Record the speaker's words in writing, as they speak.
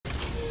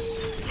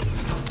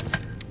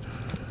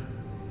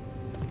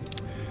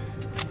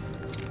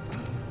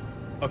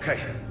Okay,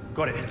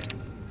 got it.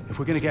 If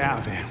we're gonna get out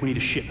of here, we need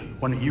a ship,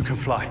 one that you can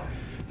fly.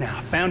 Now,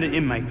 I found an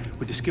inmate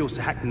with the skills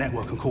to hack the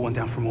network and call one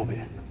down from orbit.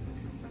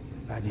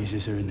 Bad news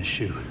is they're in the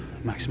shoe.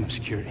 Maximum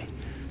security.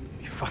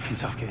 Be fucking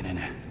tough getting in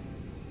there.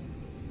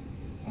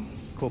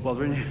 Caught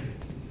bothering you?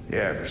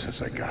 Yeah, ever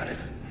since I got it.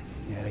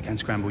 Yeah, they can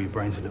scramble your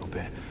brains a little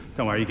bit.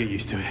 Don't worry, you get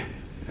used to it.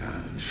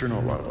 Yeah, you sure know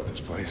a lot about this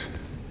place.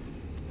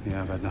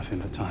 Yeah, I've had nothing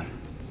but time.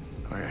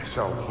 Okay,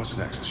 so what's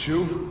next? The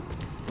shoe?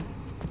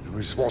 Can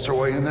we just waltz our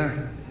way in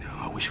there? No,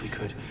 I wish we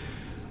could.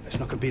 It's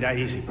not gonna be that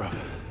easy, bro.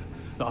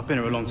 Look, I've been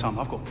here a long time.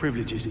 I've got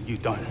privileges that you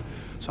don't.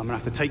 So I'm gonna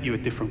have to take you a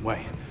different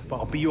way. But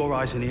I'll be your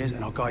eyes and ears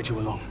and I'll guide you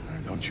along. All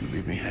right, don't you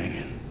leave me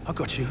hanging. I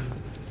got you.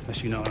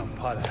 Unless you know I'm a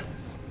pilot.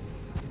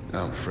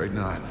 No, I'm afraid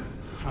not.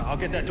 I'll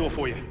get that door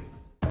for you.